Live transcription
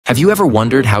Have you ever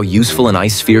wondered how useful an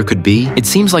ice sphere could be? It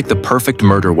seems like the perfect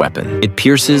murder weapon. It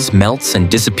pierces, melts,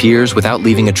 and disappears without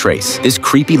leaving a trace. This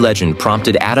creepy legend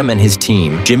prompted Adam and his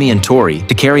team, Jimmy and Tori,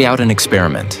 to carry out an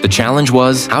experiment. The challenge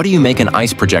was, how do you make an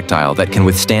ice projectile that can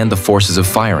withstand the forces of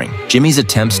firing? Jimmy's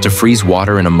attempts to freeze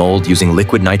water in a mold using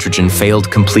liquid nitrogen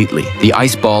failed completely. The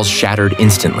ice balls shattered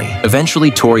instantly. Eventually,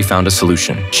 Tori found a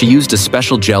solution. She used a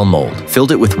special gel mold,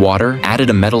 filled it with water, added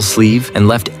a metal sleeve, and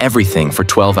left everything for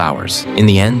 12 hours. In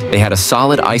the end, they had a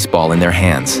solid ice ball in their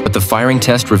hands, but the firing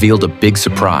test revealed a big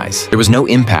surprise. There was no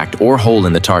impact or hole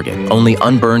in the target, only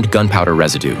unburned gunpowder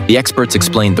residue. The experts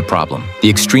explained the problem. The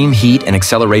extreme heat and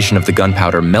acceleration of the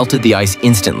gunpowder melted the ice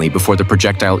instantly before the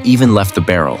projectile even left the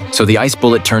barrel, so the ice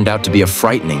bullet turned out to be a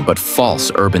frightening but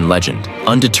false urban legend.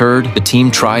 Undeterred, the team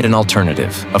tried an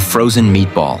alternative, a frozen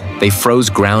meatball. They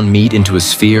froze ground meat into a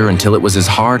sphere until it was as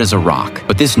hard as a rock.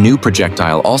 But this new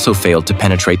projectile also failed to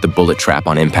penetrate the bullet trap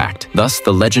on impact. Thus,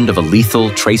 the legend of a lethal,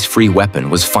 trace-free weapon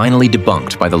was finally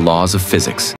debunked by the laws of physics.